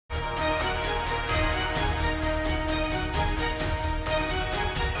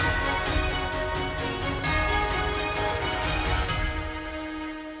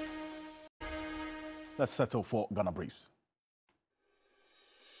Let's settle for Ghana Briefs.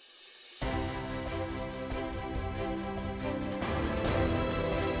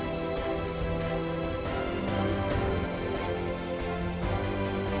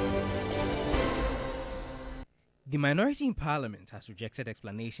 The minority in Parliament has rejected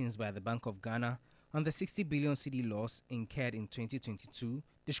explanations by the Bank of Ghana on the 60 billion cedi loss incurred in 2022,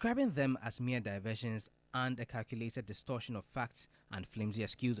 describing them as mere diversions and a calculated distortion of facts and flimsy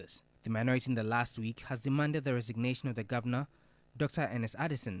excuses. The minority in the last week has demanded the resignation of the governor, Dr. Ernest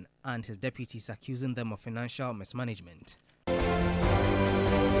Addison, and his deputies, accusing them of financial mismanagement.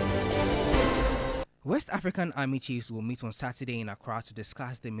 West African army chiefs will meet on Saturday in Accra to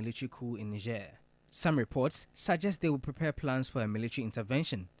discuss the military coup in Niger. Some reports suggest they will prepare plans for a military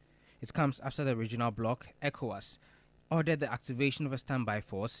intervention. It comes after the regional bloc, Ecowas, ordered the activation of a standby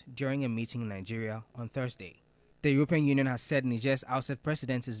force during a meeting in Nigeria on Thursday. The European Union has said Niger's ousted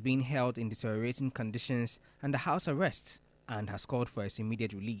president is being held in deteriorating conditions under house arrest and has called for his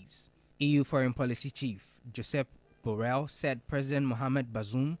immediate release. EU Foreign Policy Chief Josep Borrell said President Mohamed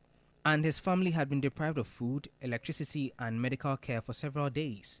Bazoum and his family had been deprived of food, electricity and medical care for several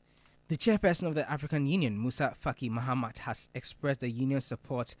days. The chairperson of the African Union, Musa Faki Mahamat, has expressed the union's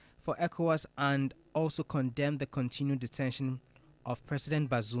support for ECOWAS and also condemned the continued detention of President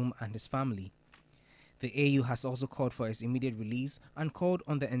Bazoum and his family. The AU has also called for his immediate release and called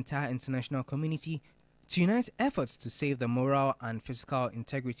on the entire international community to unite efforts to save the moral and physical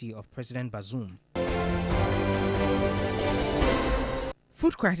integrity of President Bazoum.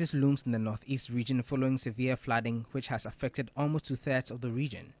 Food crisis looms in the northeast region following severe flooding, which has affected almost 2/3 of the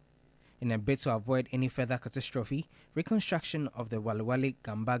region. In a bid to avoid any further catastrophe, reconstruction of the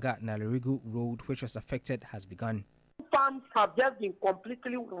Walwale-Gambaga-Nalerigu road, which was affected, has begun. Farms have just been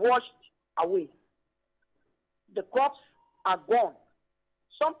completely washed away. The crops are gone.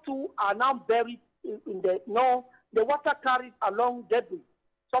 Some too are now buried in the water carries along debris.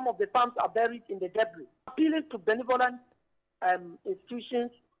 Some of the farms are buried in the debris. Appealing to benevolent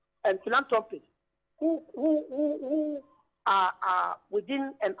institutions and philanthropists who are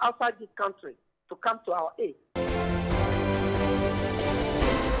within and outside this country to come to our aid.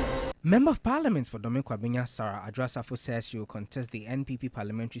 Member of Parliament for Domin Kwabinya, Sarah Adrasafo, says she will contest the NPP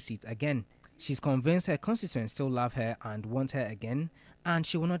parliamentary seat again. She's convinced her constituents still love her and want her again, and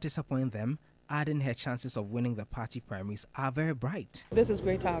she will not disappoint them, adding her chances of winning the party primaries are very bright. This is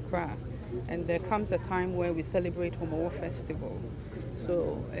Greater Accra, and there comes a time where we celebrate Homo Festival.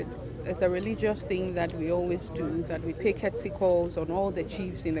 So it's a religious thing that we always do, that we pay courtesy calls on all the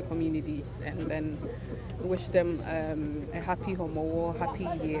chiefs in the communities and then wish them a happy Homo, happy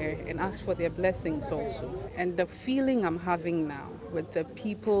year, and ask for their blessings also. And the feeling I'm having now with the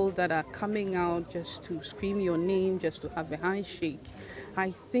people that are coming out just to scream your name, just to have a handshake,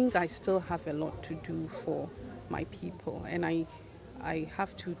 I think I still have a lot to do for my people, and I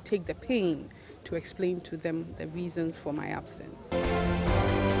have to take the pain to explain to them the reasons for my absence.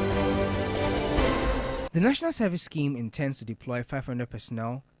 The National Service Scheme intends to deploy 500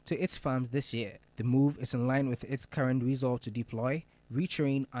 personnel to its farms this year. The move is in line with its current resolve to deploy,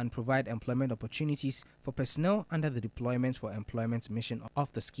 retrain and provide employment opportunities for personnel under the Deployment for Employment mission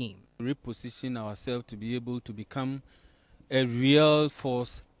of the scheme. Reposition ourselves to be able to become a real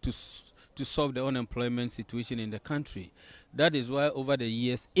force to solve the unemployment situation in the country. That is why over the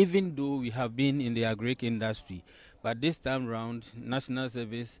years, even though we have been in the agric industry, but this time round, National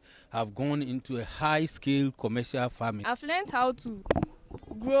Service have gone into a high-scale commercial farming. I've learned how to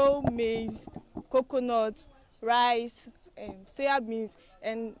grow maize, coconut, rice, soya beans,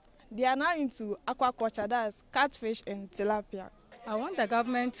 and they are now into aquaculture, that's catfish and tilapia. I want the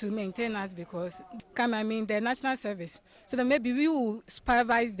government to maintain us because, the National Service, so that maybe we will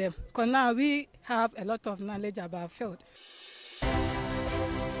supervise them, because now we have a lot of knowledge about field.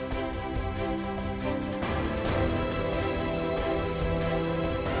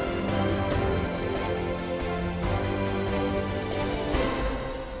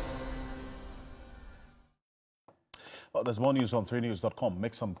 Well, there's more news on 3news.com.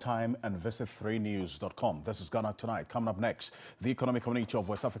 Make some time and visit 3news.com. This is Ghana Tonight. Coming up next, the Economic Community of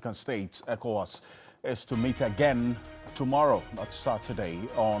West African States, Ecowas, is to meet again tomorrow, not Saturday,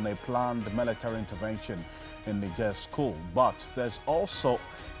 on a planned military intervention in Niger's school. But there's also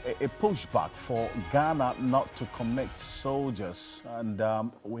a pushback for Ghana not to commit soldiers. And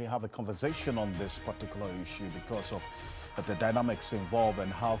we have a conversation on this particular issue because of the dynamics involved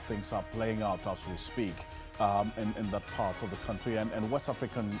and how things are playing out as we speak. In that part of the country, and West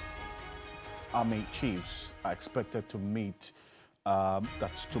African Army chiefs are expected to meet,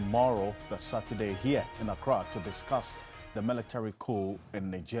 that's tomorrow, that's Saturday, here in Accra to discuss the military coup in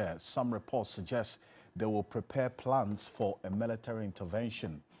Niger. Some reports suggest they will prepare plans for a military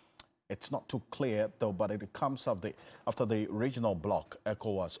intervention. It's not too clear, though, but it comes after the regional bloc,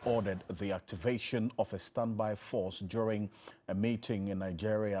 ECOWAS, ordered the activation of a standby force during a meeting in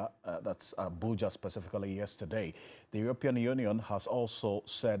Nigeria, that's Abuja specifically yesterday. The European Union has also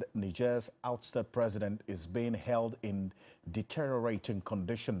said Niger's ousted president is being held in deteriorating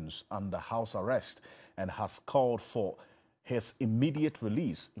conditions under house arrest and has called for his immediate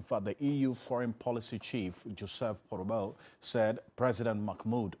release. In fact, the EU Foreign Policy Chief, Joseph Borrell, said President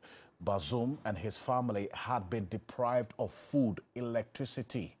Mahmoud Bazoum and his family had been deprived of food,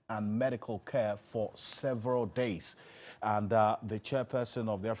 electricity, and medical care for several days. And the chairperson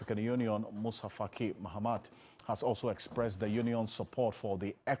of the African Union, Musa Faki Mahamat, has also expressed the union's support for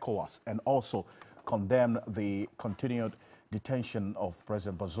the ECOWAS and also condemned the continued detention of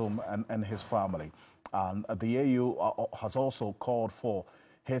President Bazoum and his family. And the EU has also called for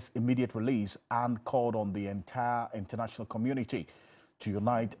his immediate release and called on the entire international community to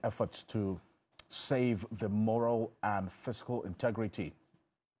unite efforts to save the moral and physical integrity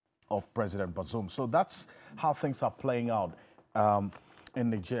of President Bazoum. So that's how things are playing out in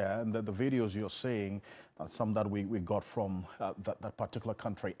Niger. And the videos you're seeing, some that we got from that particular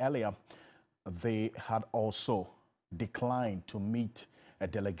country earlier, they had also declined to meet a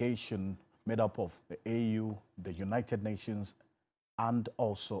delegation made up of the AU, the United Nations, and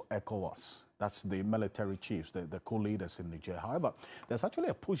also ECOWAS. That's the military chiefs, the co-leaders in Niger. However, there's actually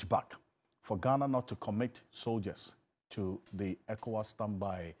a pushback for Ghana not to commit soldiers to the ECOWAS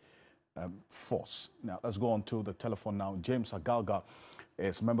standby force. Now, let's go on to the telephone now. James Agalga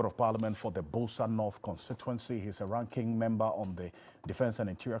is Member of Parliament for the Bosa North constituency. He's a ranking member on the Defense and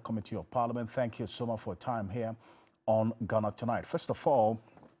Interior Committee of Parliament. Thank you so much for your time here on Ghana Tonight. First of all,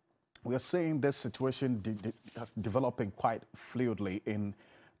 we are seeing this situation developing quite fluidly in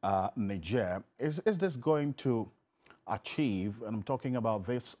Niger. Is this going to achieve, and I'm talking about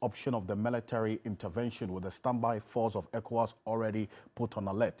this option of the military intervention with the standby force of ECOWAS already put on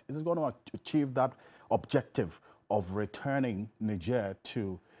alert, is it going to achieve that objective of returning Niger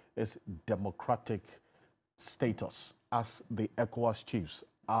to its democratic status as the ECOWAS chiefs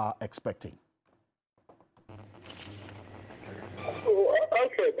are expecting? So,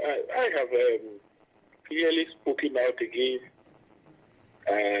 Alfred, I have clearly spoken out against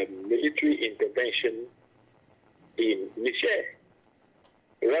military intervention in Niger.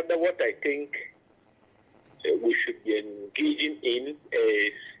 Rather, what I think we should be engaging in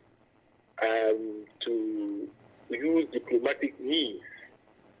is to use diplomatic means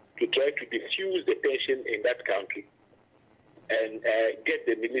to try to diffuse the tension in that country and get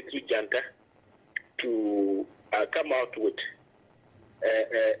the military junta to come out with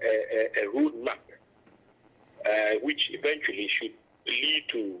a roadmap which eventually should lead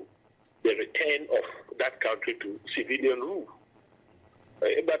to the return of that country to civilian rule.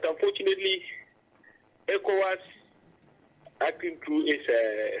 But unfortunately, ECOWAS, acting through its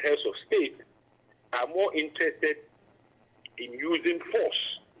heads of state, are more interested in using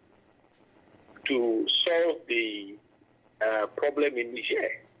force to solve the problem in Niger.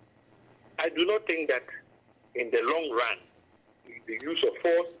 I do not think that in the long run, the use of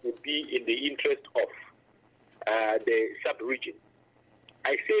force would be in the interest of the sub-region.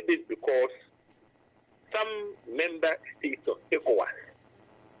 I say this because some member states of ECOWAS,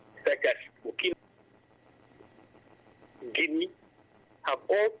 such as Burkina, Guinea, have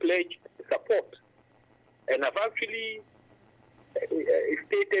all pledged support and have actually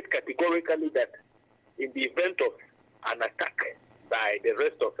stated categorically that in the event of an attack by the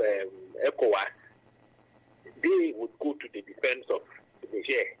rest of ECOWAS, they would go to the defense of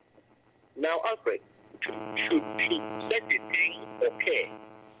Niger. Now, Alfred, should such a thing occur,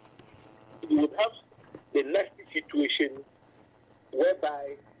 you would have the nasty situation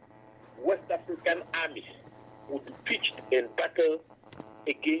whereby West African armies would be pitched in battle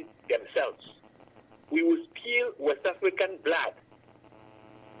against themselves. We will spill West African blood.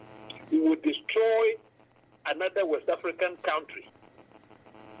 We will destroy another West African country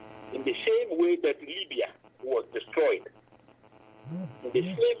in the same way that Libya was destroyed. In the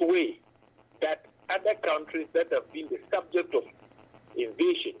same way that other countries that have been the subject of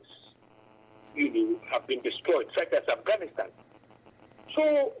invasions, have been destroyed, such as Afghanistan.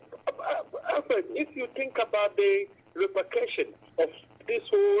 So, Alfred, if you think about the repercussions of this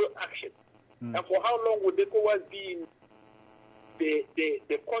whole action, and for how long would ECOWAS be in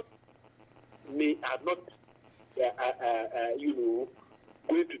the country are not,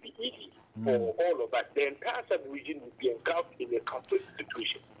 going to be easy for all of us. The entire sub-region would be engulfed in a conflict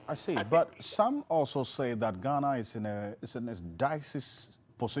situation. I see, but some also say that Ghana is in a dicey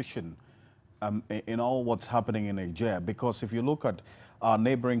position in all what's happening in Niger? Because if you look at our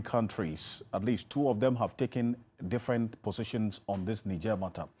neighboring countries, at least two of them have taken different positions on this Niger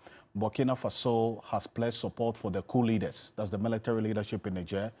matter. Burkina Faso has pledged support for the coup leaders, that's the military leadership in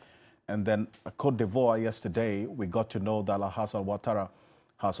Niger. And then Cote d'Ivoire yesterday, we got to know that Alassane Ouattara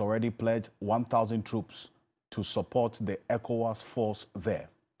has already pledged 1,000 troops to support the Ecowas force there.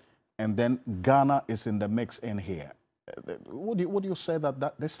 And then Ghana is in the mix in here. Would you say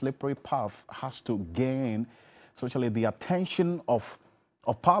that this slippery path has to gain, especially the attention of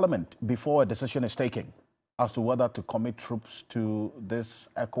Parliament before a decision is taken as to whether to commit troops to this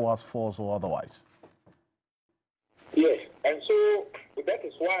Ecowas force or otherwise? Yes, and so that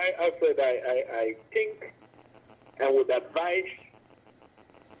is why, Alfred, I think and would advise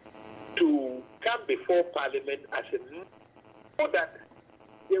to come before Parliament as a so that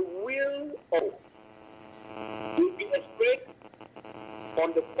the will will be expressed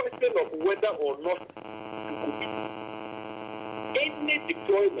on the question of whether or not to commit any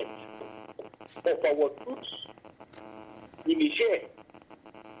deployment of our troops in Niger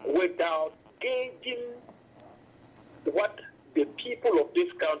without gauging what the people of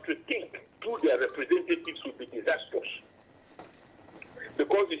this country think through their representatives would be disastrous.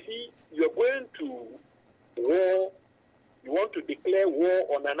 Because you see, you're going to war, you want to declare war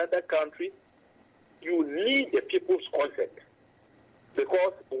on another country, you need the people's consent.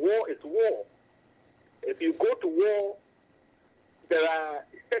 Because war is war. If you go to war, there are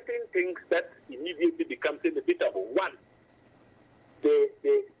certain things that immediately become inevitable. One, the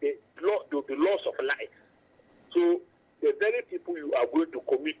loss of life. So the very people you are going to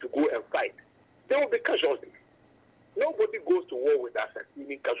commit to go and fight, there will be casualties. Nobody goes to war with us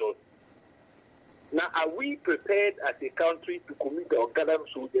assuming casualties. Now, are we prepared as a country to commit our Ghana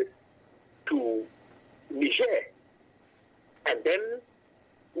soldiers to Niger? And then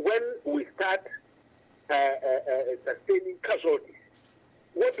when we start sustaining casualties,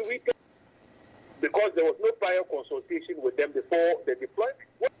 what do we think? Because there was no prior consultation with them before the deployment.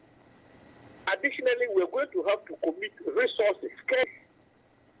 Additionally, we're going to have to commit resources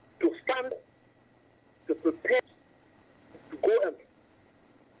to fund, to prepare, to go and.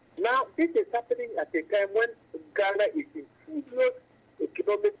 Now, this is happening at a time when Ghana is in serious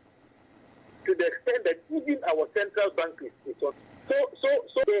economic, to the extent that even our central bank is on. So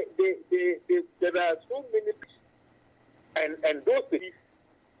there are so many, and those cities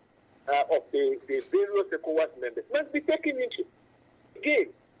of the various ECOWAS members must be taken into.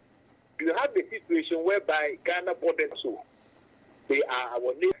 Again, you have the situation whereby Ghana borders, so they are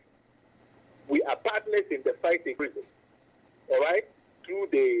our neighbors. We are partners in the fight against prison, all right, through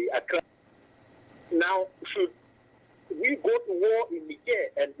the Accra. Now, should we go to war in Niger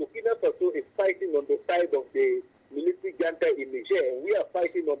and Burkina Faso is fighting on the side of the military junta in Niger, and we are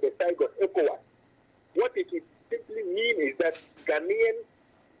fighting on the side of ECOWAS, what it would simply mean is that Ghanaians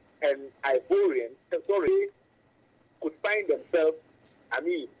and Ivorians, could find themselves,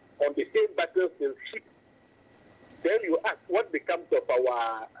 on the same battlefield ship. Then you ask, what becomes of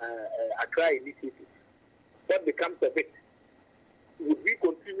our Accra initiative? What becomes of it? Would we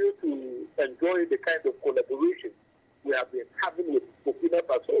continue to enjoy the kind of collaboration we have been having with Burkina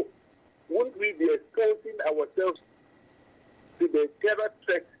Faso? Wouldn't we be exposing ourselves to the terror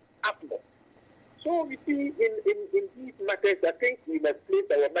threat up more? So you see, in these matters, I think we must place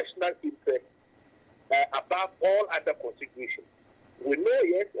our national interest above all other considerations. We know,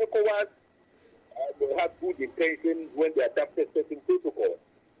 yes, ECOWAS will have good intentions when they adopted certain protocols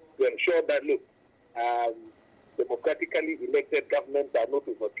to ensure that, look, democratically elected governments are not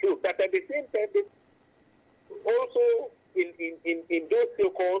overthrown. But at the same time, they also, in those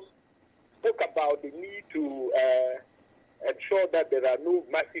circles, spoke about the need to ensure that there are no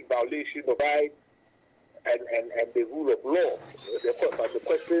massive violations of rights and the rule of law. The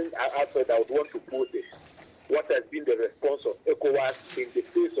question I would want to pose is, what has been the response of ECOWAS in the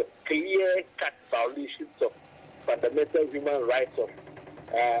face of clear-cut violations of fundamental human rights of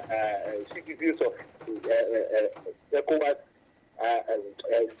citizens of ECOWAS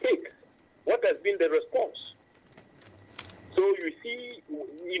states? What has been the response? So you see,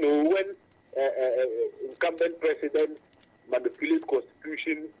 when incumbent presidents manipulate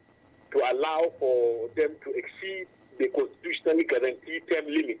constitution to allow for them to exceed the constitutionally guaranteed term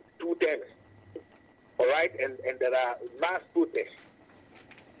limit, 2 terms. All right, and there are mass protests.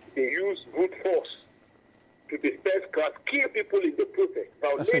 They use brute force to disperse crowds, kill people in the protest,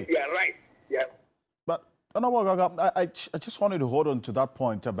 violate their rights. Yeah. But I just wanted to hold on to that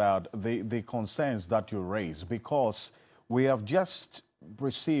point about the concerns that you raised, because we have just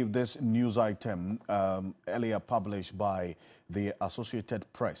received this news item earlier published by the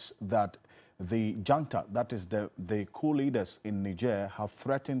Associated Press that the junta, that is the coup leaders in Niger, have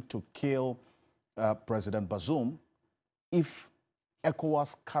threatened to kill President Bazoum if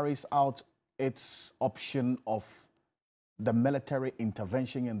ECOWAS carries out its option of the military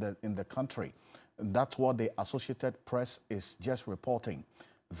intervention in the country. That's what the Associated Press is just reporting,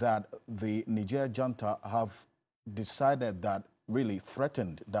 that the Niger junta have decided that, really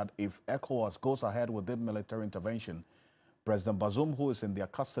threatened that if ECOWAS goes ahead with the military intervention, President Bazoum, who is in their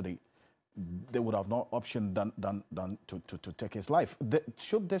custody, they would have no option than to take his life.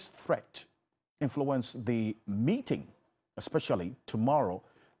 Should this threat influence the meeting, especially tomorrow,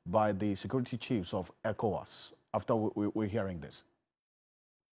 by the security chiefs of ECOWAS, after we're hearing this?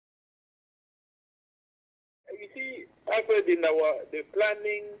 You see, Alfred, in the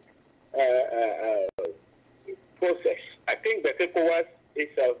planning process, I think that ECOWAS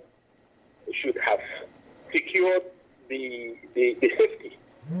itself should have secured the safety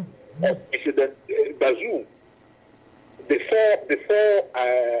of President Bazoum before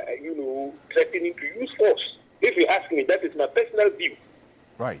threatening to use force. If you ask me, that is my personal view.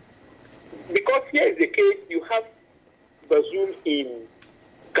 Right. Because here is the case: you have Bazoum in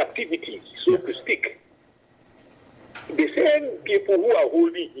captivity, so to speak. The same people who are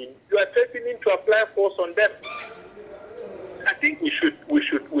holding him, you are threatening to apply force on them. I think we should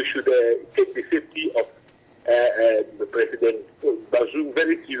take the safety of President Bazoum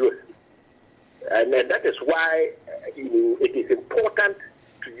very seriously, and that is why it is important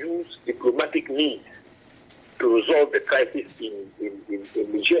to use diplomatic means to resolve the crisis in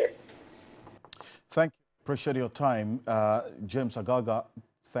Niger. Thank you. Appreciate your time, James Agaga.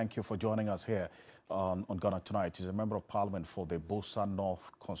 Thank you for joining us here on Ghana Tonight. He's a member of Parliament for the Bosa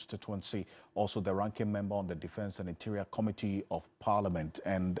North constituency, also the ranking member on the Defense and Interior Committee of Parliament.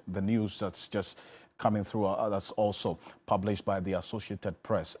 And the news that's just coming through, that's also published by the Associated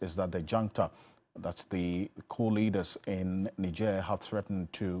Press, is that the junta, that's the coup leaders in Niger, have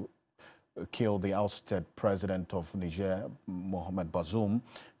threatened to kill the ousted president of Niger, Mohamed Bazoum,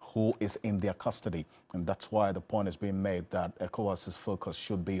 who is in their custody. And that's why the point is being made that ECOWAS's focus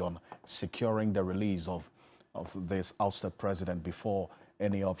should be on securing the release of this ousted president before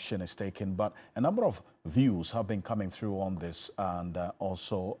any option is taken. But a number of views have been coming through on this, and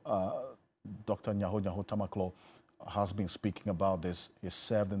also Dr. Nyaho Tamaklo has been speaking about this. He's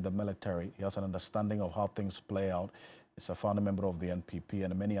served in the military. He has an understanding of how things play out. He's a founding member of the NPP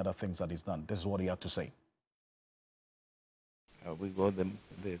and many other things that he's done. This is what he had to say. We got the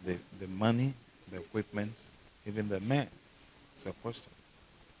money, the equipment, even the men. It's a question.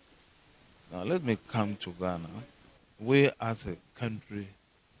 Now let me come to Ghana. We as a country,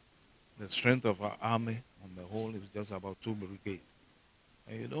 the strength of our army on the whole is just about 2 brigades.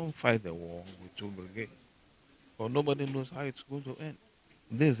 And you don't fight the war with 2 brigades. But nobody knows how it's going to end.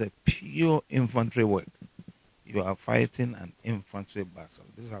 This is a pure infantry work. You are fighting an infantry battle.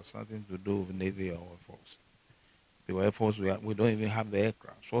 This has something to do with Navy or Air Force. The Air Force, we don't even have the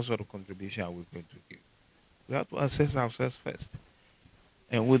aircraft. What sort of contribution are we going to give? We have to assess ourselves first.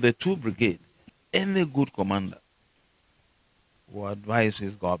 And with the 2 brigade, any good commander will advise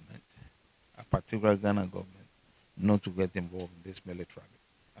his government, a particular Ghana government, not to get involved in this militarily.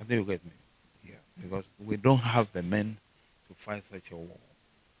 I think you get me. Yeah. Because we don't have the men to fight such a war.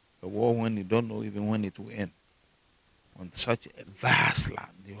 A war when you don't know even when it will end. On such a vast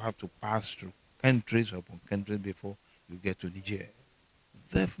land, you have to pass through countries upon countries before you get to Niger.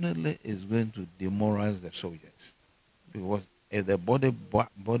 Definitely is going to demoralize the soldiers. Because if the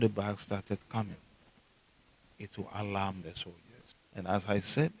body bags started coming, it will alarm the soldiers. And as I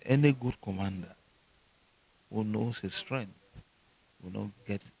said, any good commander who knows his strength will not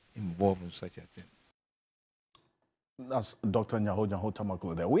get involved in such a thing. That's Dr. Nyaho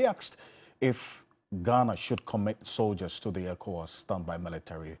Tamaklo there. We asked if Ghana should commit soldiers to the ECOWAS standby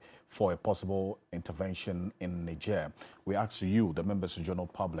military for a possible intervention in Niger. We asked you, the members of the general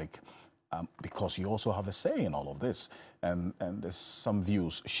public, because you also have a say in all of this. And there's some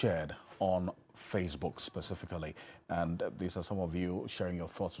views shared on Facebook specifically. And these are some of you sharing your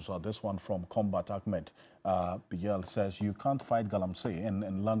thoughts as well. This one from Combat Ahmed Biel says, you can't fight Galamsey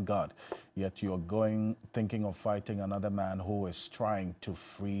in land guard, yet you're thinking of fighting another man who is trying to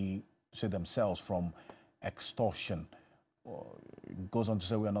free themselves from extortion. It goes on to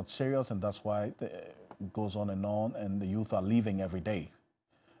say we are not serious, and that's why it goes on, and the youth are leaving every day.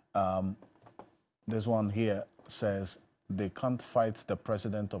 This one here says they can't fight the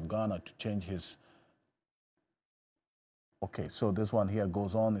president of Ghana to change his... Okay, so this one here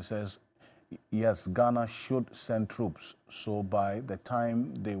goes on. It says, yes, Ghana should send troops, so by the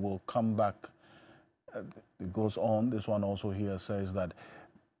time they will come back, it goes on. This one also here says that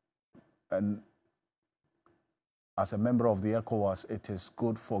and as a member of the ECOWAS, it is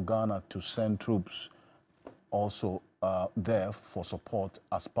good for Ghana to send troops also there for support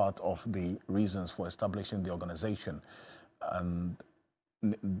as part of the reasons for establishing the organization. And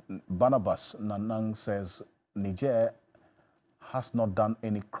Barnabas Nanang says Niger has not done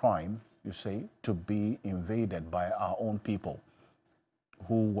any crime, you say, to be invaded by our own people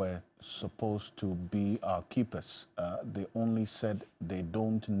who were supposed to be our keepers. They only said they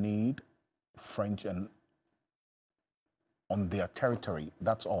don't need French and on their territory,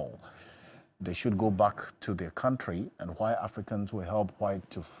 that's all. They should go back to their country, and why Africans will help white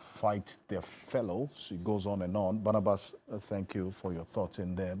to fight their fellows. It goes on and on. Barnabas, thank you for your thoughts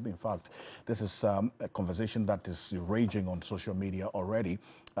in there. In fact, this is a conversation that is raging on social media already,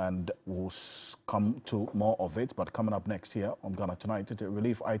 and we'll come to more of it. But coming up next here on Ghana Tonight, the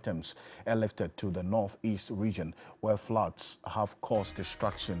relief items are lifted to the northeast region, where floods have caused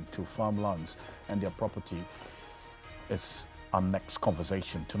destruction to farmlands and their property. It's our next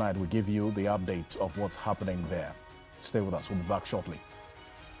conversation. Tonight, we give you the update of what's happening there. Stay with us. We'll be back shortly.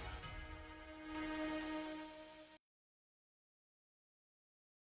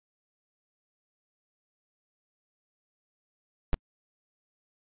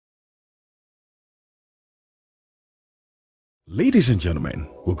 Ladies and gentlemen,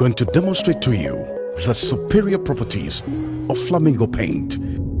 we're going to demonstrate to you the superior properties of Flamingo paint.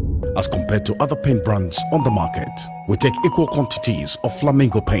 As compared to other paint brands on the market, we take equal quantities of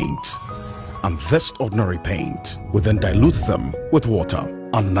Flamingo paint and this ordinary paint. We then dilute them with water.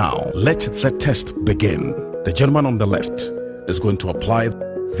 And now, let the test begin. The gentleman on the left is going to apply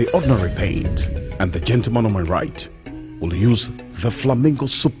the ordinary paint, and the gentleman on my right will use the Flamingo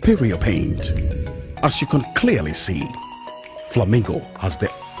superior paint. As you can clearly see, Flamingo has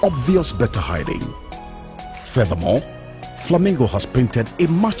the obvious better hiding. Furthermore, Flamingo has painted a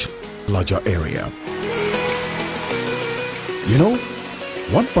much larger area. You know,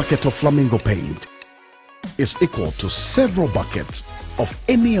 one bucket of Flamingo paint is equal to several buckets of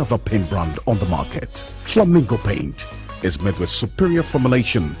any other paint brand on the market. Flamingo paint is made with superior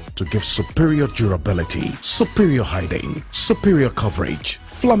formulation to give superior durability, superior hiding, superior coverage.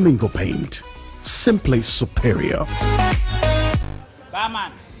 Flamingo paint, simply superior.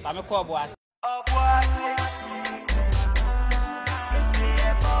 Barman, papa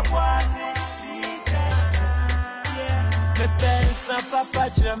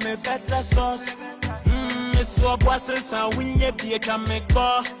me better sauce. So bosses and win ye be a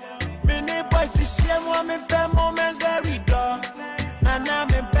cameko. Many boys is shame one me per moments very dark. And I'm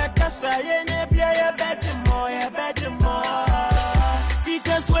in better say, be a better more.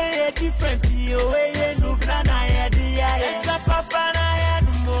 Because we're different, you way no plan. I had the yes, papa, I had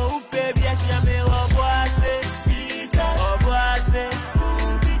more baby. I shall me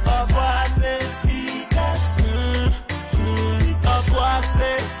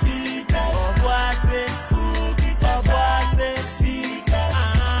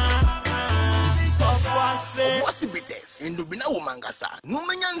Ndubina umangasa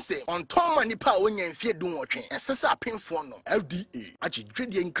numenyanse on Tom nipa onye mfie dun otwen esesa penfo no FDA achi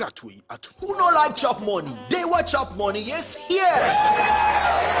dwedie nkrato yi atu. Who no like chop money? They want chop money is here.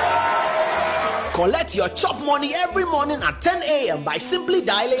 Collect your chop money every morning at 10 a.m. by simply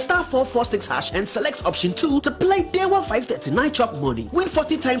dialing *446# and select option 2 to play Day 539 chop money. Win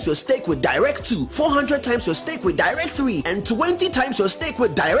 40 times your stake with Direct 2, 400 times your stake with Direct 3, and 20 times your stake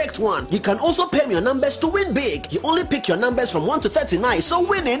with Direct 1. You can also pay your numbers to win big. You only pick your numbers from 1 to 39, so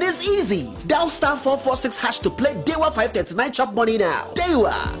winning is easy. Dial *446# to play Day 539 chop money now.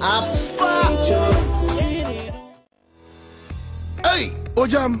 Dewa, have fun. Hey,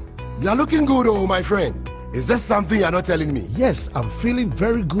 Ojam. You're looking good, oh my friend. Is there something you're not telling me? Yes, I'm feeling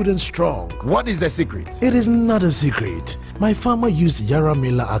very good and strong. What is the secret? It is not a secret. My farmer used Yara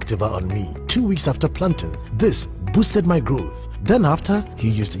Mela Activa on me 2 weeks after planting. This boosted my growth. Then after, he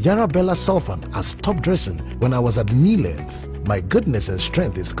used Yara Bella Sulfan as top dressing when I was at knee length. My goodness and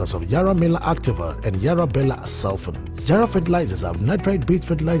strength is because of Yara Mela Activa and Yara Bella Sulfan. Yara fertilizers are nitrite-based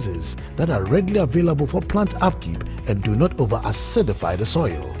fertilizers that are readily available for plant upkeep and do not over-acidify the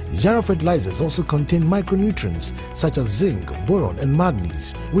soil. Yara fertilizers also contain micronutrients such as zinc, boron, and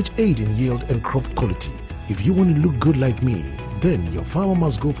manganese, which aid in yield and crop quality. If you want to look good like me, then your farmer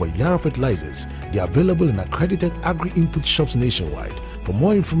must go for Yara fertilizers. They are available in accredited agri-input shops nationwide. For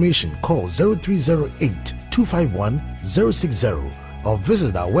more information, call 0308 251 060 or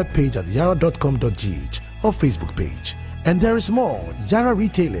visit our webpage at yara.com.gh or Facebook page. And there is more. Yara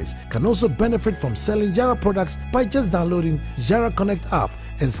retailers can also benefit from selling Yara products by just downloading Yara Connect app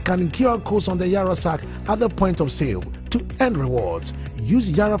and scanning QR codes on the Yara sack at the point of sale to earn rewards. Use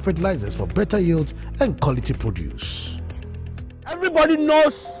Yara fertilizers for better yield and quality produce. Everybody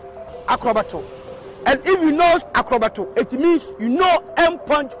knows Acrobato. And if you know Acrobato, it means you know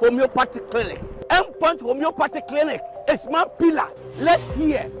M-Punch Homeopathic Clinic. M-Punch Homeopathic Clinic is my pillar. Let's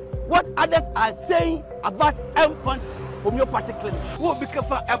hear what others are saying about M-Punch Homeopathic Clinic. Who will be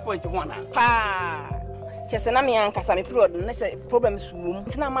careful M-Punch one? Chesena me ankasa me period no say problems wom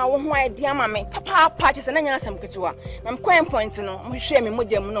ntina ma wo ho idea ma me papa chesena nya asem ketewa na me point no mo hwe me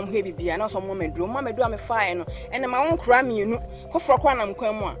modam no mo hwe bibia na so mo meduro me fire no ene ma won kra me nu foforo kwa na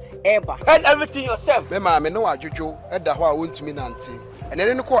mkwan mu a eba head everything yourself me ma me no adwodwo eda ho a wontumi nante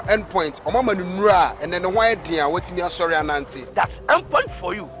ene ne ko end point o mama no nura ene ne ho idea watimi asori anante. That's end point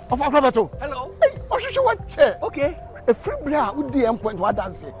for you. Of Acrobato. Hello. Hey, ohwehwe what che. Okay. A free bra wo di end point wa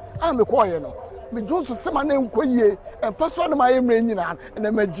dance. I me call you no. Me Johnson sema na enkoyie empaso na my emre nyina na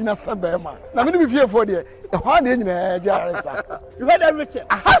magina sebema na me no be fie for there e ho na nyina jaresa. You heard everything.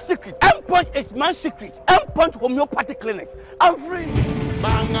 I have secret. M-Punch is my secret. M-Punch Homeopathic Clinic. I'm free.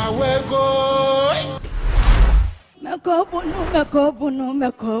 Banga wego.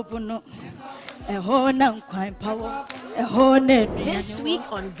 Mekobuno. This week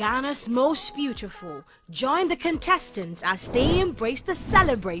on Ghana's Most Beautiful, join the contestants as they embrace the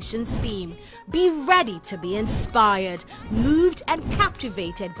celebrations theme. Be ready to be inspired, moved and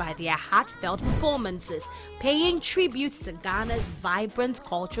captivated by their heartfelt performances, paying tribute to Ghana's vibrant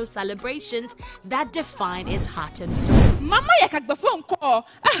cultural celebrations that define its heart and soul. Mama phone call,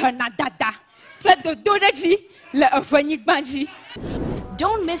 na dada.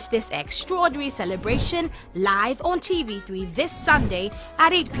 Don't miss this extraordinary celebration live on TV3 this Sunday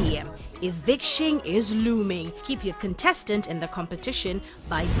at 8 p.m. Eviction is looming. Keep your contestant in the competition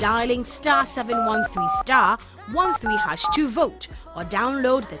by dialing *713*13# to vote or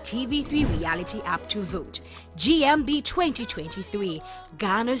download the TV3 reality app to vote. GMB 2023,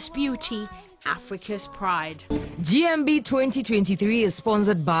 Ghana's beauty, Africa's pride. GMB 2023 is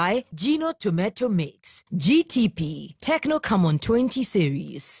sponsored by Gino Tomato Mix, GTP, Techno Common 20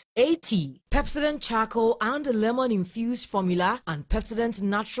 Series, AT, Pepsodent Charcoal and Lemon Infused Formula and Pepsodent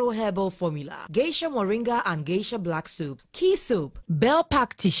Natural Herbal Formula, Geisha Moringa and Geisha Black Soap, Key Soap, Bell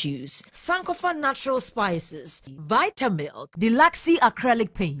Pack Tissues, Sankofa Natural Spices, Vitamilk, Deluxy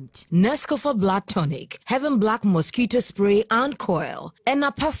Acrylic Paint, Nescofa Blood Tonic, Heaven Black Mosquito Spray and Coil,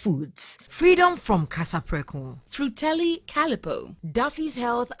 Enapa Foods, Freedom from Casapreco, Frutelli Calipo, Duffy's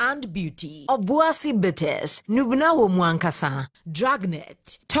Health and Beauty, Obuasi Bitters, Nubna Womwankasa,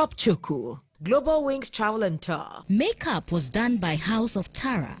 Dragnet, Top Choco, Global Wings Travel and Tour. Makeup was done by House of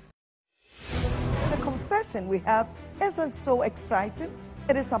Tara. The confession we have isn't so exciting.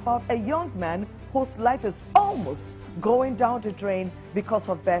 It is about a young man whose life is almost going down the drain because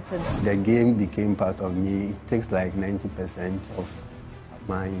of betting. The game became part of me. It takes like 90% of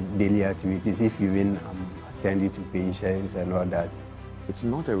my daily activities. If even I'm attending to patients and all that. It's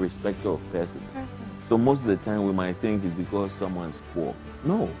not a respecter of person. So most of the time we might think it's because someone's poor.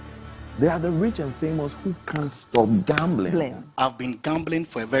 No. They are the rich and famous who can't stop gambling. I've been gambling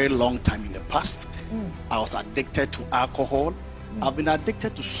for a very long time in the past. I was addicted to alcohol. I've been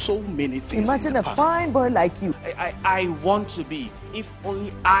addicted to so many things. Imagine a fine boy like you. I want to be, if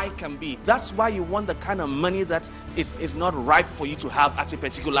only I can be. That's why you want the kind of money that is not ripe for you to have at a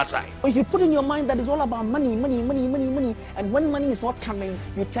particular time. If you put in your mind that it's all about money, and when money is not coming,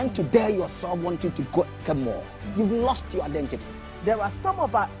 you tend to dare yourself wanting to get more. You've lost your identity. There are some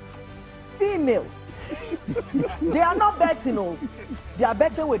of our females. They are not betting, no. They are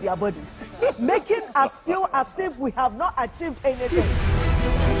betting with their bodies, making us feel as if we have not achieved anything.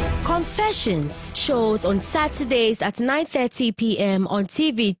 Confessions shows on Saturdays at 9:30 p.m. on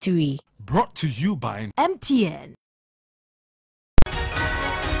TV3. Brought to you by MTN.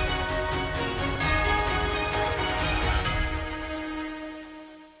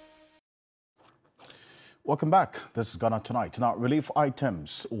 Welcome back. This is Ghana Tonight. Now, relief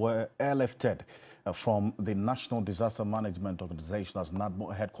items were airlifted from the National Disaster Management Organization as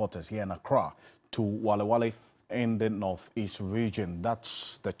NADMO headquarters here in Accra to Wale Wale in the northeast region.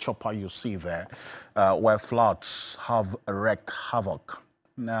 That's the chopper you see there, where floods have wreaked havoc,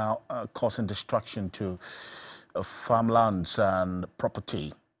 now causing destruction to farmlands and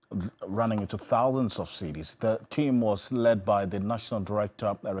property, running into thousands of cities. The team was led by the National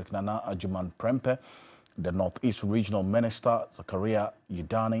Director, Eric Nana Ajuman Prempe, the Northeast Regional Minister, Zakaria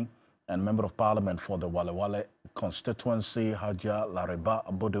Yidani, and Member of Parliament for the Wale Wale constituency, Haja Lariba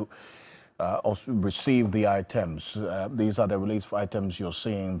Abudu, also received the items. These are the relief items you're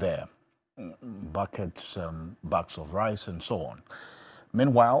seeing there. Buckets, bags of rice, and so on.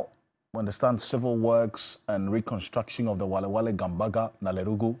 Meanwhile, we understand civil works and reconstruction of the Walewale Gambaga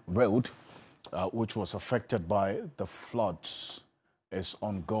Nalerugu Road, which was affected by the floods, is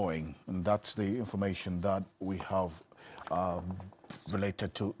ongoing. And that's the information that we have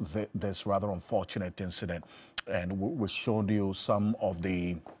related to this rather unfortunate incident. And we showed you some of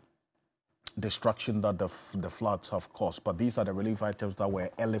the destruction that the floods have caused. But these are the relief items that were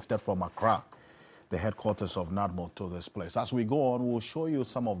airlifted from Accra, the headquarters of NADMO, to this place. As we go on, we'll show you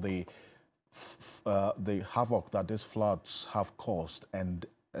some of the havoc that these floods have caused and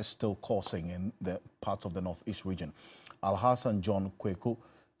is still causing in the parts of the Northeast region. Alhassan John Kweku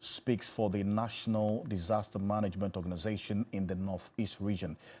speaks for the National Disaster Management Organization in the Northeast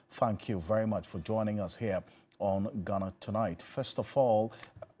region. Thank you very much for joining us here on Ghana Tonight. First of all,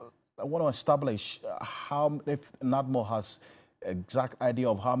 I want to establish if NADMO has exact idea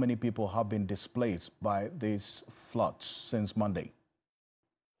of how many people have been displaced by these floods since Monday.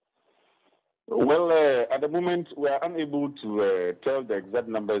 Well, at the moment, we are unable to tell the exact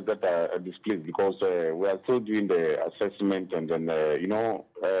numbers that are displaced because we are still doing the assessment, and then,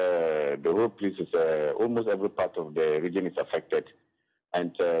 the whole place is almost every part of the region is affected,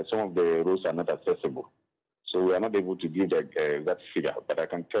 and some of the roads are not accessible. So we are not able to give that figure, but I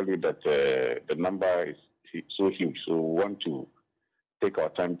can tell you that the number is so huge. So we want to take our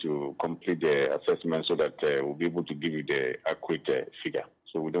time to complete the assessment so that we'll be able to give you the accurate figure.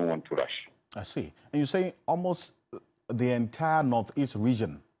 So we don't want to rush. I see. And you say almost the entire Northeast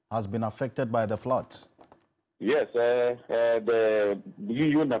region has been affected by the floods? Yes, the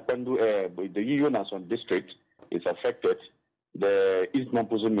UU Nason district is affected. The East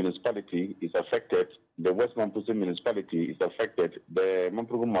Mampuzo municipality is affected. The West Mampuzo municipality is affected. The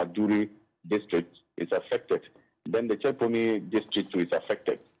Mampuzo Maduri district is affected. Then the Cheponi district is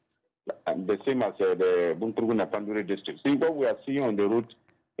affected. And the same as the Bunkrugu Napanduri district. See, what we are seeing on the route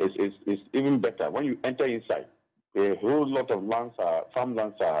is even better. When you enter inside, a whole lot of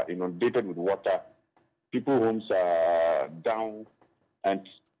farmlands are inundated with water. People's homes are down, and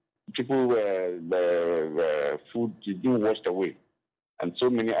people the food is being washed away, and so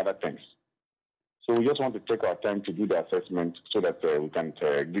many other things. So we just want to take our time to do the assessment so that we can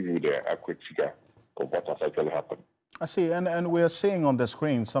give you the accurate figure of what has actually happened. I see, and we're seeing on the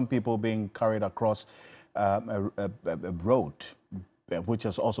screen some people being carried across a road, which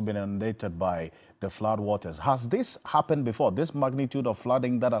has also been inundated by the flood waters. Has this happened before? This magnitude of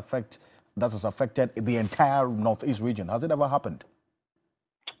flooding that has affected the entire Northeast region, has it ever happened?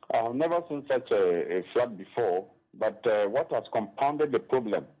 I've never seen such a flood before, but what has compounded the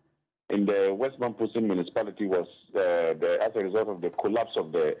problem in the West Mampuzo municipality was as a result of the collapse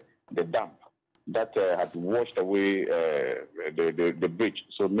of the dam that had washed away the bridge,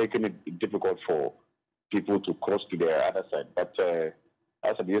 so making it difficult for people to cross to the other side. But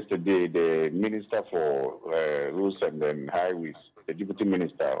as of yesterday, the Minister for Roads and Highways, the Deputy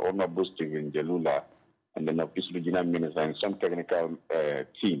Minister, Honorable Stephen Jelula, and the Northeast Regional Minister and some technical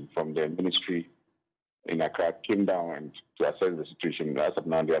team from the ministry in Accra came down and to assess the situation. As of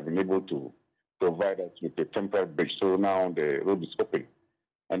now, they have been able to provide us with a temporary bridge. So now the road is open.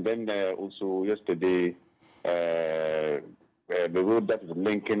 And then also yesterday, the road that is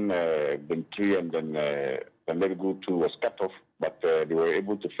linking Bentry and then Nalerugu to was cut off, but they were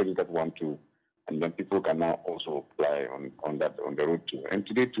able to finish that one too. And then people can now also apply on the road too. And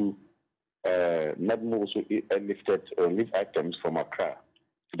today too, NADMO also lifted relief items from Accra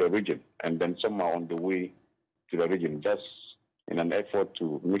to the region, and then some are on the way to the region, just in an effort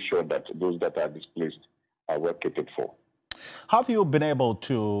to make sure that those that are displaced are well catered for. Have you been able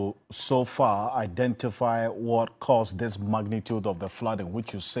to, so far, identify what caused this magnitude of the flooding,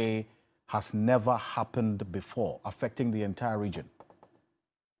 which you say has never happened before, affecting the entire region?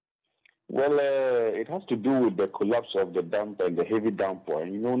 Well, it has to do with the collapse of the dam and the heavy downpour.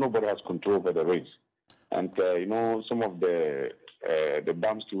 And, nobody has control over the rains. And, some of the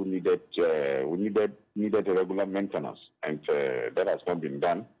dams too needed regular maintenance, and that has not been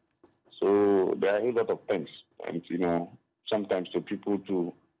done. So there are a lot of things. And, sometimes the people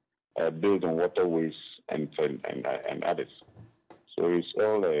to build on waterways and others. So it's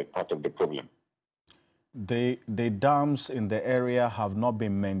all a part of the problem. The dams in the area have not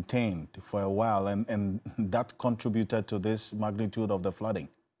been maintained for a while, and that contributed to this magnitude of the flooding.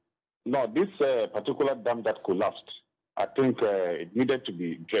 No, this particular dam that collapsed, I think it needed to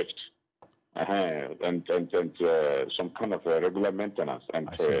be dredged and some kind of regular maintenance. And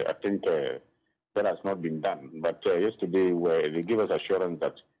I think that has not been done. But yesterday, they gave us assurance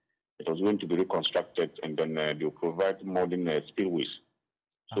that it was going to be reconstructed, and then they'll provide modern spillways.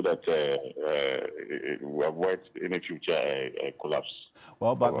 so that we avoid any future collapse.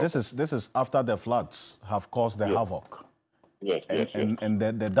 Well, but this is after the floods have caused the havoc. Yes, and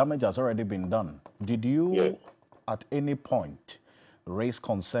the damage has already been done. Did you, at any point, raise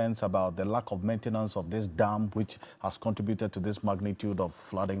concerns about the lack of maintenance of this dam, which has contributed to this magnitude of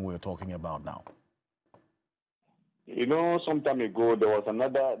flooding we're talking about now? You know, some time ago, there was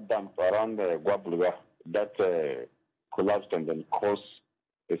another dam around Guabluga that collapsed and then caused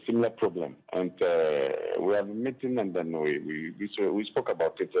a similar problem. And we have a meeting, and then we spoke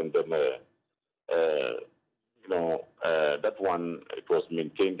about it, and then, you know, that one, it was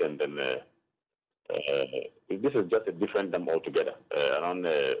maintained, and then this is just a different dam altogether around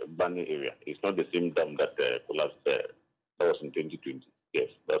the Bani area. It's not the same dam that collapsed. That was in 2020. Yes,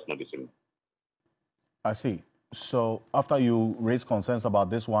 that's not the same. I see. So after you raised concerns about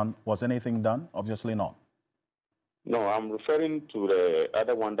this one, was anything done? Obviously not. No, I'm referring to the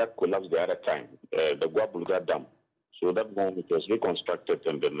other one that collapsed the other time, the Guabulga Dam. So that one, it was reconstructed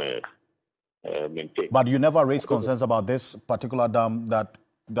and then maintained. But you never raised concerns about this particular dam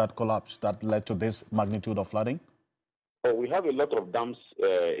that collapsed, that led to this magnitude of flooding? Oh, we have a lot of dams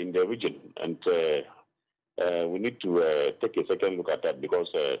in the region, and we need to take a second look at that,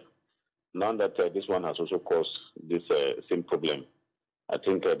 because now that this one has also caused this same problem, I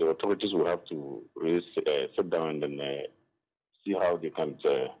think the authorities will have to really sit down and see how they can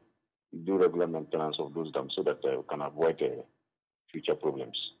do regular maintenance of those dams so that we can avoid future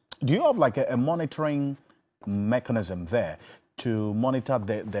problems. Do you have like a monitoring mechanism there to monitor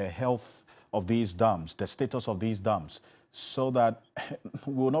the health of these dams, the status of these dams, so that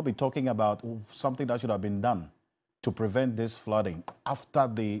we will not be talking about something that should have been done to prevent this flooding after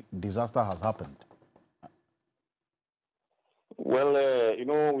the disaster has happened? Well, you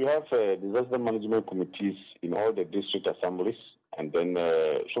know, we have disaster management committees in all the district assemblies, and then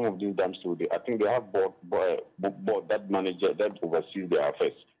some of these dams too, I think they have board that manager that oversees their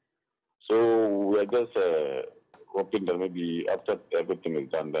affairs. So we are just hoping that maybe after everything is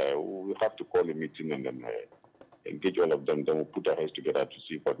done, we have to call a meeting and then engage all of them. Then we'll put our heads together to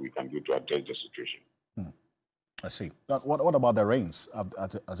see what we can do to address the situation. I see. What about the rains?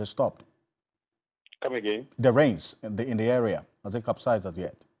 Has it stopped? Come again? The rains in the area, has it capsized as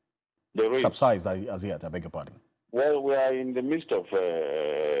yet? The rains? Subsided as yet, I beg your pardon. Well, we are in the midst of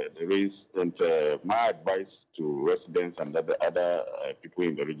the rains, and my advice to residents and other people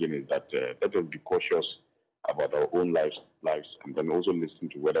in the region is that let us be cautious about our own lives, and then also listen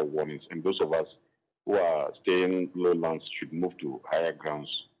to weather warnings. And those of us who are staying lowlands should move to higher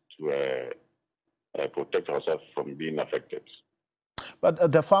grounds to protect ourselves from being affected.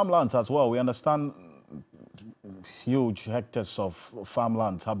 But the farmlands as well, we understand huge hectares of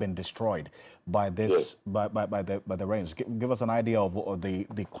farmlands have been destroyed by this, by the rains. Give us an idea of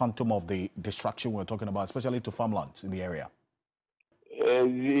the quantum of the destruction we're talking about, especially to farmlands in the area.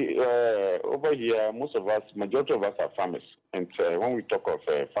 Over here, majority of us are farmers, and when we talk of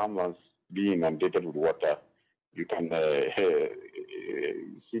farmlands being inundated with water, you can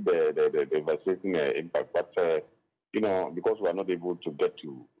see the devastating impact. But you know, because we are not able to get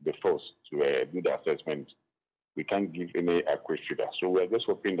to the source to do the assessment, we can't give any accurate figure. So we are just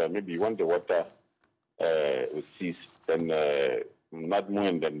hoping that maybe when the water will cease, then NADMO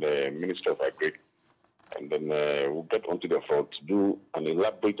and then the Minister of Agri, and then we'll get onto the front to do an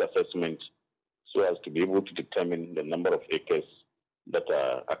elaborate assessment so as to be able to determine the number of acres that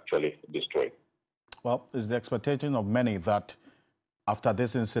are actually destroyed. Well, it's the expectation of many that after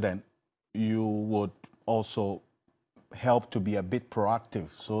this incident, you would also help to be a bit proactive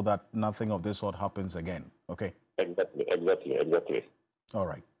so that nothing of this sort happens again. Okay? Exactly. All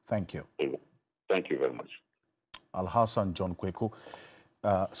right. Thank you. Thank you very much. Al-Hassan John Kweku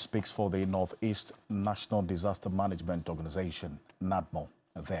speaks for the Northeast National Disaster Management Organization, NADMO,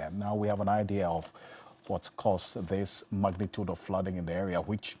 there. Now we have an idea of what's caused this magnitude of flooding in the area,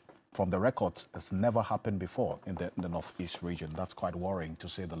 which from the records has never happened before in the Northeast region. That's quite worrying, to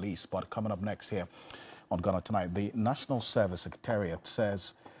say the least. But coming up next here on Ghana Tonight, the National Service Secretariat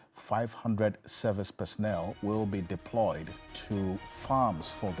says 500 service personnel will be deployed to farms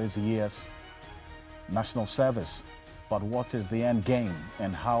for this year's national service. But what is the end game,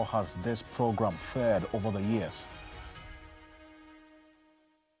 and how has this program fared over the years?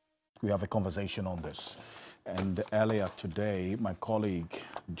 We have a conversation on this. And earlier today, my colleague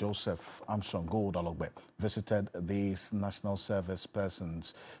Joseph Armstrong Goldalogbe visited these national service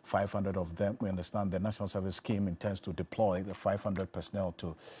persons, 500 of them. We understand the National Service Scheme intends to deploy the 500 personnel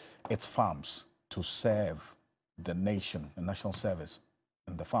to its farms to serve the nation, the national service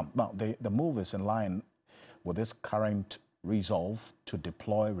and the farm. Now, the move is in line with this current resolve to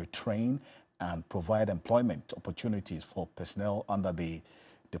deploy, retrain, and provide employment opportunities for personnel under the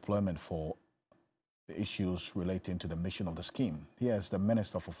deployment for the issues relating to the mission of the scheme. Here's the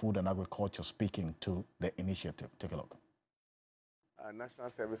Minister for Food and Agriculture speaking to the initiative. Take a look. National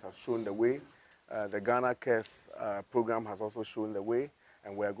Service has shown the way. The Ghana Cares program has also shown the way,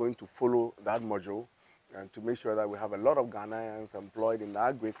 and we are going to follow that module and to make sure that we have a lot of Ghanaians employed in the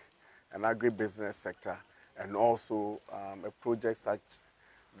agribusiness sector, and also a project such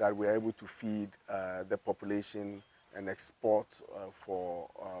that we are able to feed the population and export for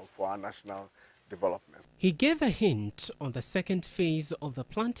our national development. He gave a hint on the second phase of the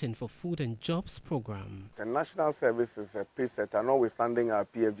Planting for Food and Jobs program. The National Service is a pace setter, notwithstanding our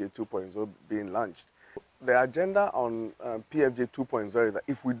PFJ 2.0 being launched. The agenda on PFJ 2.0 is that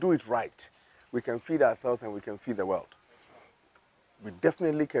if we do it right, we can feed ourselves and we can feed the world. We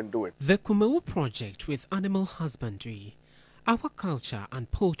definitely can do it. The Kumeu project with animal husbandry, aquaculture and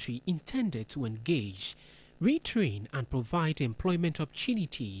poultry intended to engage, retrain and provide employment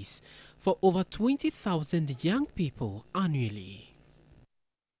opportunities for over 20,000 young people annually.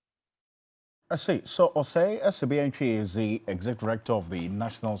 I see. So Osei SBNP is the Executive Director of the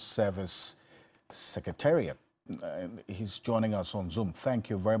National Service Secretariat. He's joining us on Zoom. Thank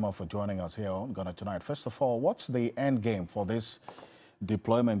you very much for joining us here on Ghana Tonight. First of all, what's the end game for this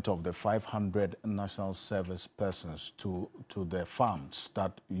deployment of the 500 national service persons to the farms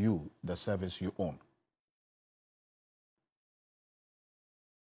that the service you own?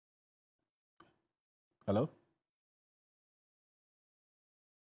 Hello?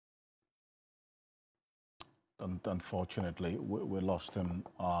 Unfortunately, we lost him.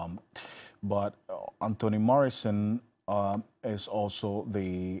 But Anthony Morrison is also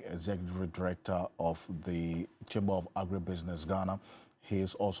the Executive Director of the Chamber of Agribusiness Ghana. He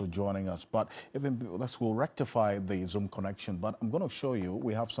is also joining us. But we'll rectify the Zoom connection. But I'm going to show you,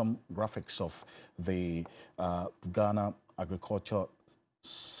 we have some graphics of the Ghana Agriculture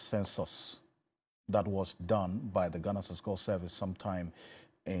Census that was done by the Ghana Statistical Service sometime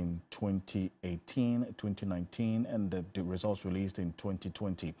in 2018, 2019, and the results released in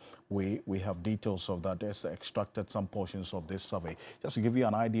 2020. We have details of that. There's extracted some portions of this survey just to give you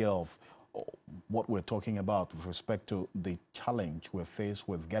an idea of what we're talking about with respect to the challenge we're faced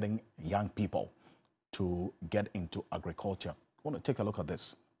with getting young people to get into agriculture. I want to take a look at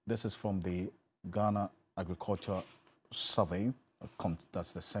this. This is from the Ghana Agriculture Survey.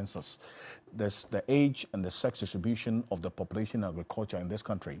 That's the census. There's the age and the sex distribution of the population in agriculture in this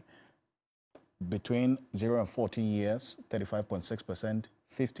country. Between 0 and 14 years, 35.6%,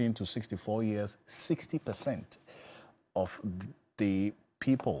 15 to 64 years, 60% of the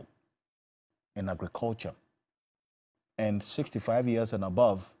people in agriculture, and 65 years and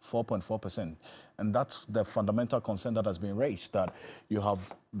above, 4.4%. And that's the fundamental concern that has been raised, that you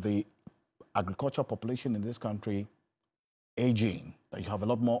have the agricultural population in this country aging, that you have a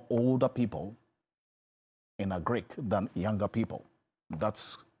lot more older people in agric than younger people.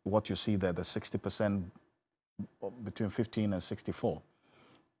 That's what you see there, the 60% between 15 and 64.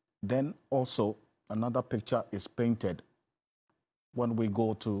 Then also another picture is painted when we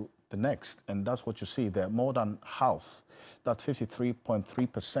go to the next, and that's what you see there. More than half, that's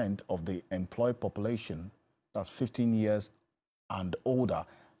 53.3% of the employed population, that's 15 years and older,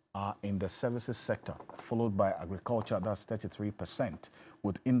 are in the services sector, followed by agriculture, that's 33%,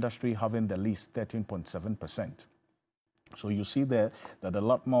 with industry having the least, 13.7%. So you see there that a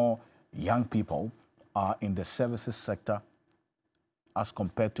lot more young people are in the services sector as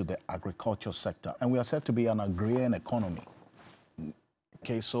compared to the agriculture sector. And we are said to be an agrarian economy.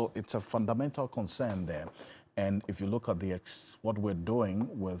 Okay, so it's a fundamental concern there. And if you look at what we're doing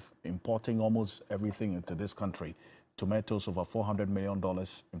with importing almost everything into this country, tomatoes over $400 million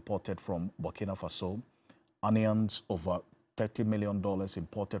imported from Burkina Faso, onions over $30 million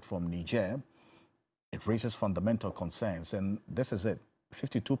imported from Niger. It raises fundamental concerns, and this is it.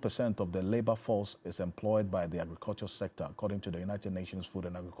 52% of the labor force is employed by the agriculture sector, according to the United Nations Food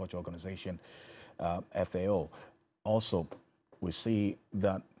and Agriculture Organization, FAO. Also, we see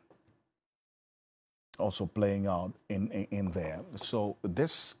that also playing out in there. So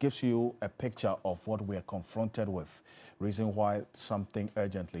this gives you a picture of what we are confronted with, reason why something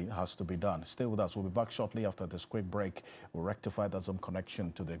urgently has to be done. Stay with us. We'll be back shortly after this quick break. We'll rectify that Zoom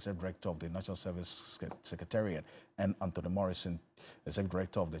connection to the Executive Director of the National Service Secretariat and Anthony Morrison, Executive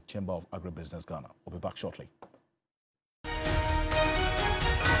Director of the Chamber of Agribusiness Ghana. We'll be back shortly.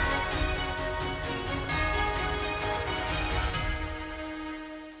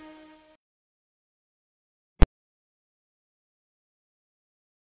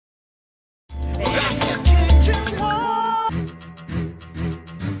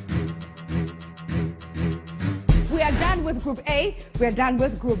 we are done with Group A. We are done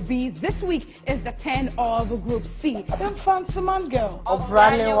with Group B. This week is the 10 of Group C. Them fancy man girl.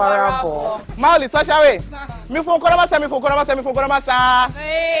 Obrani warabo. Mali, Sasha, me for Koramasa.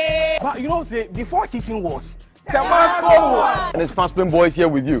 But you know, say before Kitchen Wars, and it's Fast Boys here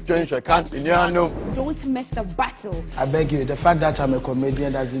with you. Don't miss the battle. I beg you, the fact that I'm a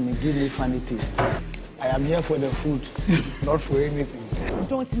comedian doesn't mean give me funny taste. I am here for the food, not for anything.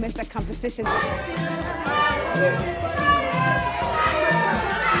 Don't miss the competition.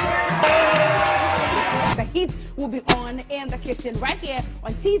 The heat will be on in the kitchen right here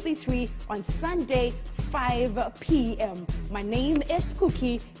on TV3 on Sunday, 5 p.m. My name is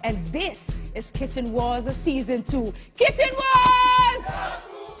Cookie, and this is Kitchen Wars Season 2. Kitchen Wars!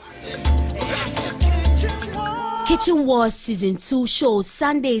 Kitchen Wars Season 2 shows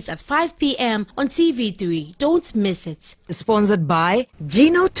Sundays at 5 p.m. on TV3. Don't miss it. Sponsored by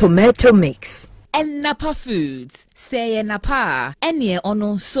Gino Tomato Mix. And Napa Foods. Say Napa. Enye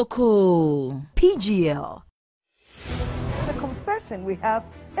ono soko. PGL. The confession we have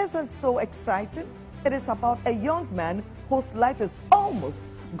isn't so exciting. It is about a young man whose life is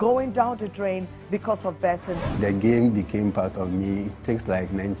almost going down the drain because of betting. The game became part of me. It takes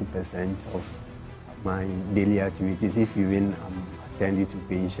like 90% of my daily activities. If you even attend you to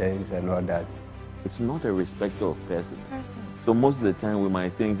patients and all that. It's not a respecter of person. So most of the time we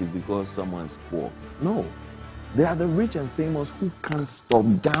might think it's because someone's poor. No. They are the rich and famous who can't stop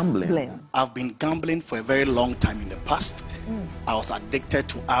gambling. I've been gambling for a very long time in the past. I was addicted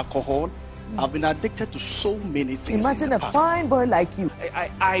to alcohol. I've been addicted to so many things. Imagine in the a past. fine boy like you.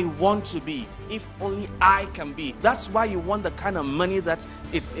 I want to be, if only I can be. That's why you want the kind of money that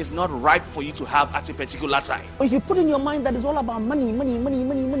is not right for you to have at a particular time. If you put in your mind that it's all about money, and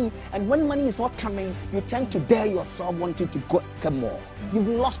when money is not coming, you tend to dare yourself wanting to get more. You've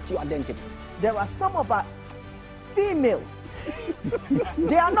lost your identity. There are some of our females.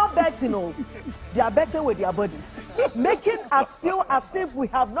 They are not betting, no. They are betting with their bodies, making us feel as if we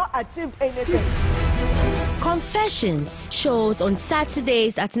have not achieved anything. Confessions shows on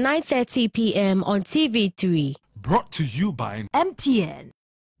Saturdays at 9:30 p.m. on TV3. Brought to you by MTN.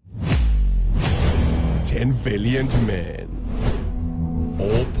 10 valiant men,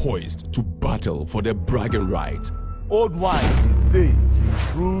 all poised to battle for their bragging right. Old wine, say,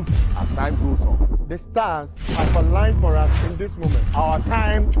 improves as time goes on. The stars have aligned for us in this moment. Our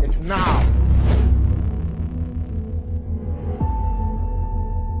time is now.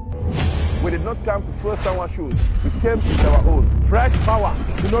 We did not come to throw someone shoes. We came with our own. Fresh power,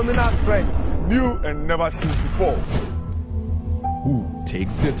 phenomenal strength, new and never seen before. Who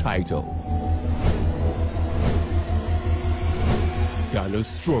takes the title? Ghana's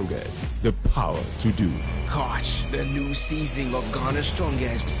strongest, the power to do. Catch the new season of Ghana's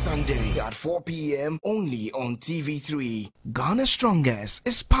Strongest Sunday at 4 p.m. only on TV3. Ghana's Strongest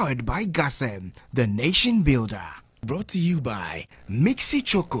is powered by Gasem, the nation builder. Brought to you by Mixi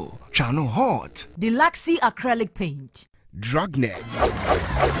Choco, Channel Hot, Deluxy Acrylic Paint, Drugnet.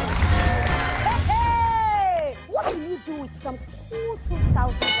 Hey! What do you do with some cool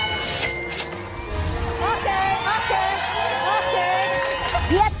 $2,000? Okay.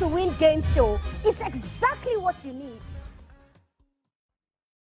 Here to Win game show is exactly what you need.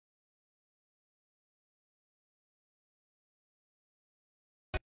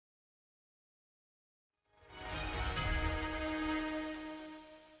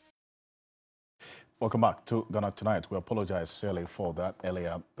 Welcome back to Ghana Tonight. We apologize sincerely for that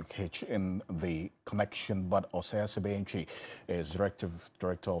earlier hitch in the connection, but Osea Sebenchi is director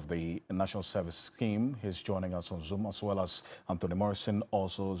of the National Service Scheme. He's joining us on Zoom, as well as Anthony Morrison,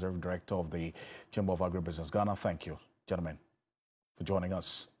 also Executive Director of the Chamber of Agribusiness Ghana. Thank you, gentlemen, for joining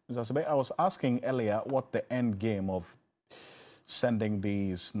us. Mr. Sebe, I was asking earlier what the end game of sending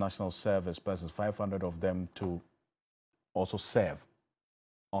these National Service persons, 500 of them, to also serve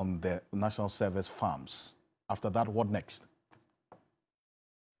on the National Service farms. After that, what next?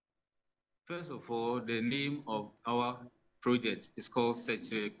 First of all, the name of our project is called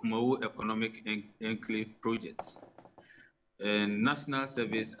Kumawu Economic Enclave Project. And National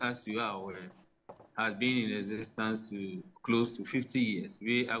Service, as you are aware, has been in existence close to 50 years.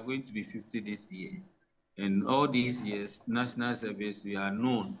 We are going to be 50 this year. And all these years, National Service, we are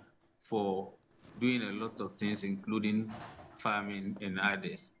known for doing a lot of things, including farming and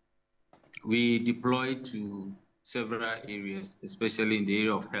others. We deployed to several areas, especially in the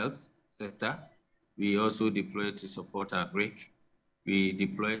area of health sector. We also deployed to support agric. We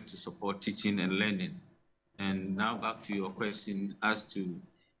deployed to support teaching and learning. And now back to your question as to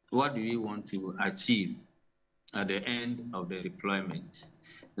what do we want to achieve at the end of the deployment.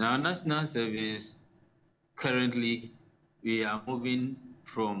 Now, National Service currently we are moving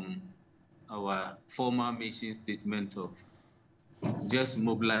from our former mission statement of just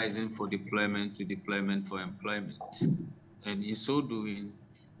mobilizing for deployment to deployment for employment. And in so doing,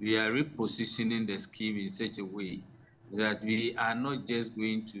 we are repositioning the scheme in such a way that we are not just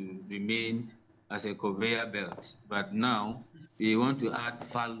going to remain as a conveyor belt, but now we want to add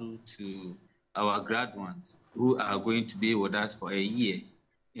value to our graduates who are going to be with us for a year.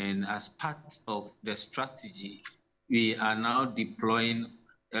 And as part of the strategy, we are now deploying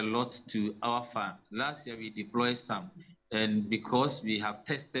a lot to our farm. Last year we deployed some, and because we have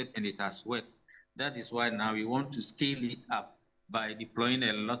tested and it has worked, that is why now we want to scale it up by deploying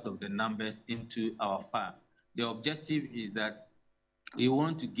a lot of the numbers into our farm. The objective is that we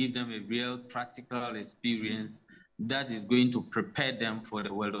want to give them a real practical experience that is going to prepare them for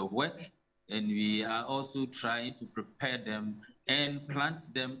the world of work. And we are also trying to prepare them and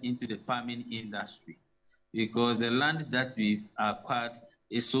plant them into the farming industry, because the land that we've acquired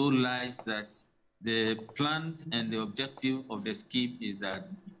is so large that the plan and the objective of the scheme is that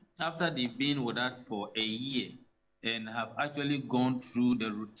after they've been with us for a year and have actually gone through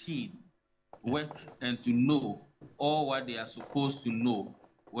the routine work and to know all what they are supposed to know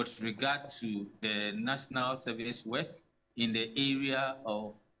with regard to the national service work in the area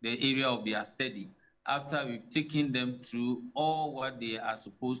of their study, after we've taken them through all what they are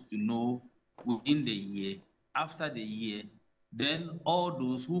supposed to know within the year, after the year, then all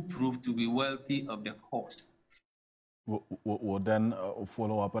those who prove to be worthy of the course will then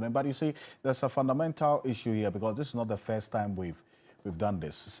follow up on it. But you see, there's a fundamental issue here, because this is not the first time we've done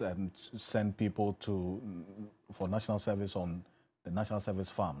this and sent people for national service on the national service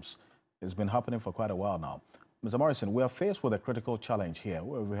farms. It's been happening for quite a while now. Mr. Morrison, we are faced with a critical challenge here,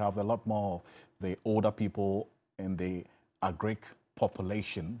 where we have a lot more of the older people in the agric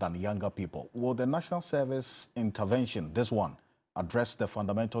population than younger people. Will the national service intervention, this one, address the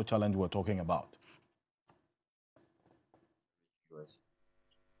fundamental challenge we're talking about?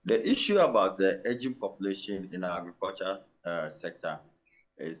 The issue about the aging population in our agriculture sector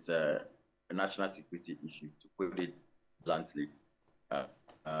is a national security issue, to put it bluntly.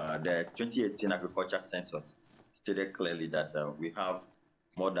 The 2018 agriculture census stated clearly that we have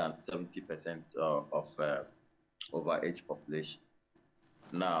more than 70% of overage population.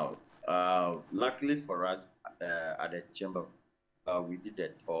 Now, luckily for us at the chamber, we did a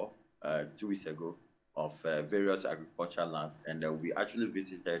tour 2 weeks ago of various agricultural lands, and we actually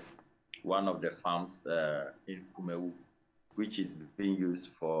visited one of the farms in Kumewu, which is being used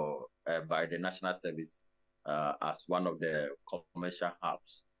for by the National Service as one of the commercial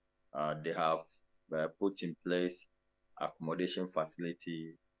hubs. They have put in place accommodation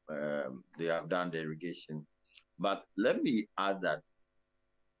facility. They have done the irrigation. But let me add that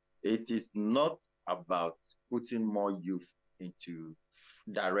it is not about putting more youth into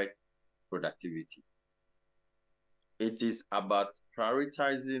direct productivity. It is about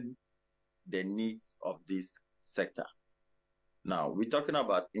prioritizing the needs of this sector. Now, we're talking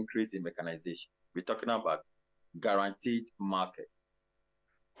about increase in mechanization. We're talking about guaranteed market.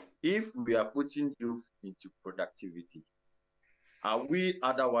 If we are putting youth into productivity, are we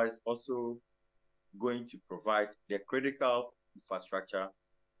otherwise also going to provide the critical infrastructure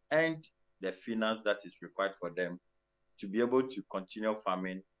and the finance that is required for them to be able to continue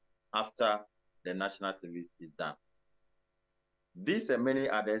farming after the national service is done? These and many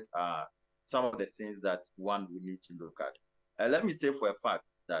others are some of the things that one will need to look at. Let me say for a fact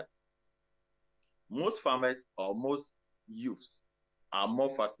that most farmers or most youths are more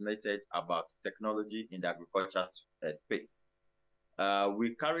fascinated about technology in the agriculture space.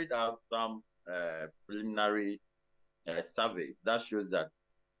 We carried out some preliminary survey that shows that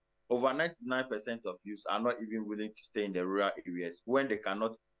over 99% of youths are not even willing to stay in the rural areas when they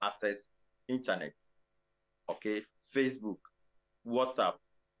cannot access internet, okay, Facebook, WhatsApp,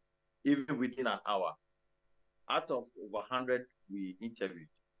 even within an hour. Out of over 100 we interviewed,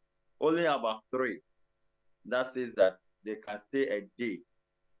 only about 3 that says that they can stay a day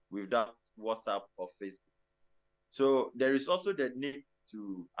without WhatsApp or Facebook. So there is also the need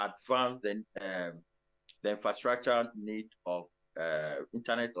to advance the infrastructure need of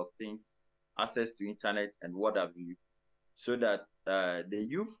Internet of Things, access to internet and what have you, so that the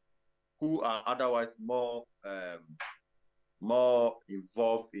youth who are otherwise more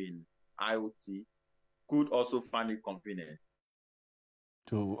involved in IoT could also find it convenient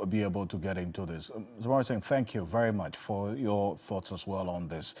to be able to get into this. Mr. Morrison, thank you very much for your thoughts as well on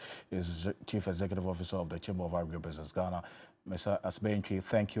this. Is Chief Executive Officer of the Chamber of Agribusiness Ghana. Mr. Asbenchi,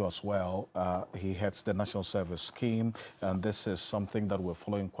 thank you as well. He heads the National Service Scheme, and this is something that we're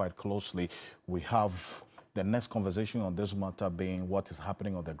following quite closely. We have the next conversation on this matter being what is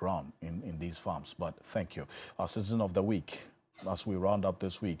happening on the ground in these farms. But thank you. Our Citizen of the Week, as we round up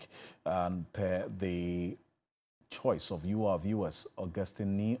this week, and per the choice of you, our viewers,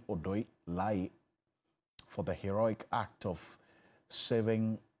 Augustine Odoi Lai, for the heroic act of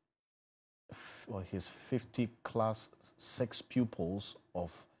saving his 50 class 6 pupils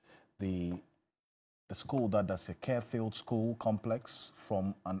of the school that's a Carefield School complex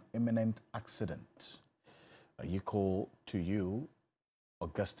from an imminent accident. You call to you,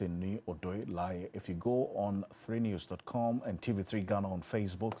 Augustine Odoi Lai. If you go on 3news.com and TV3 Ghana on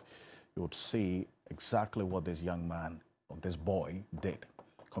Facebook, you would see exactly what this young man or this boy did.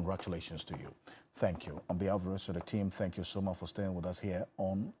 Congratulations to you. Thank you. On behalf of the rest of the team, thank you so much for staying with us here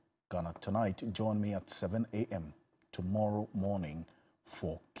on Ghana Tonight. Join me at 7 a.m. tomorrow morning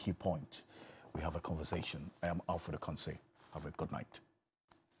for Key Point. We have a conversation. I am Alfred Ocansey. Have a good night.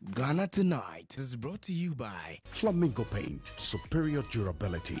 Ghana Tonight is brought to you by Flamingo Paint. Superior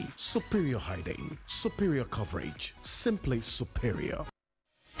durability, superior hiding, superior coverage, simply superior.